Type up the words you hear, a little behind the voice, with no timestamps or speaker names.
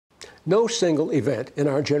No single event in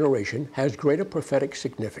our generation has greater prophetic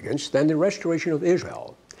significance than the restoration of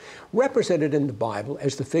Israel. Represented in the Bible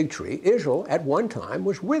as the fig tree, Israel at one time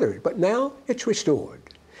was withered, but now it's restored.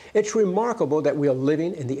 It's remarkable that we are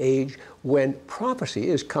living in the age when prophecy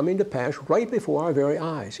is coming to pass right before our very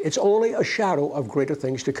eyes. It's only a shadow of greater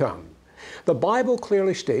things to come. The Bible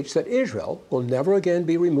clearly states that Israel will never again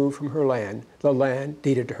be removed from her land, the land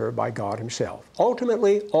deeded to her by God himself.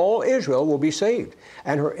 Ultimately, all Israel will be saved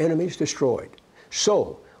and her enemies destroyed.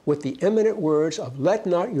 So, with the imminent words of "Let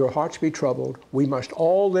not your hearts be troubled," we must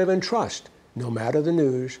all live in trust, no matter the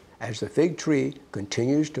news, as the fig tree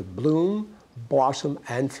continues to bloom, blossom,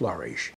 and flourish.